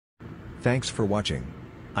Thanks for watching.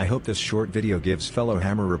 I hope this short video gives fellow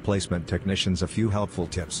hammer replacement technicians a few helpful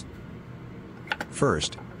tips.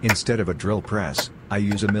 First, instead of a drill press, I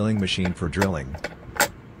use a milling machine for drilling.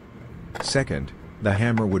 Second, the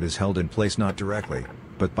hammer wood is held in place not directly,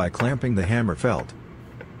 but by clamping the hammer felt.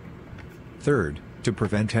 Third, to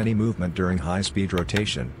prevent any movement during high-speed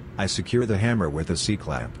rotation, I secure the hammer with a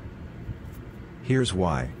C-clamp. Here's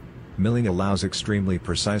why. Milling allows extremely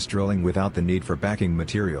precise drilling without the need for backing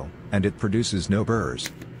material, and it produces no burrs.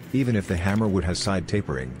 Even if the hammer wood has side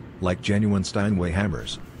tapering, like genuine Steinway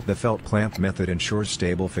hammers, the felt clamp method ensures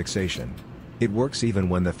stable fixation. It works even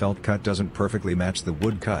when the felt cut doesn't perfectly match the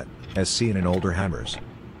wood cut, as seen in older hammers.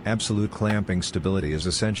 Absolute clamping stability is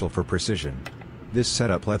essential for precision. This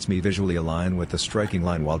setup lets me visually align with the striking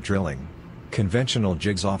line while drilling. Conventional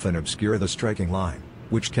jigs often obscure the striking line,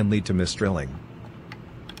 which can lead to misdrilling.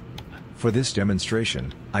 For this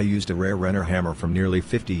demonstration, I used a rare Renner hammer from nearly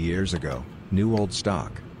 50 years ago, new old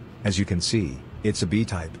stock. As you can see, it's a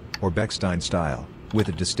B-type, or Bechstein style, with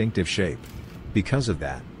a distinctive shape. Because of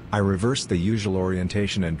that, I reversed the usual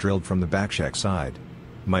orientation and drilled from the backshaft side.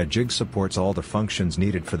 My jig supports all the functions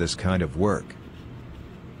needed for this kind of work.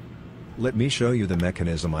 Let me show you the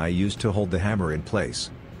mechanism I used to hold the hammer in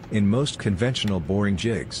place. In most conventional boring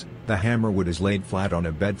jigs, the hammer wood is laid flat on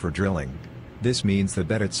a bed for drilling. This means the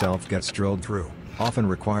bed itself gets drilled through, often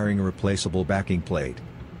requiring a replaceable backing plate.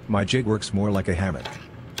 My jig works more like a hammock.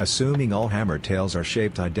 Assuming all hammer tails are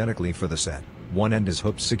shaped identically for the set, one end is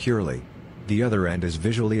hooked securely. The other end is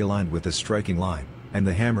visually aligned with the striking line, and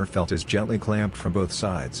the hammer felt is gently clamped from both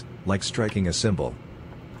sides, like striking a cymbal.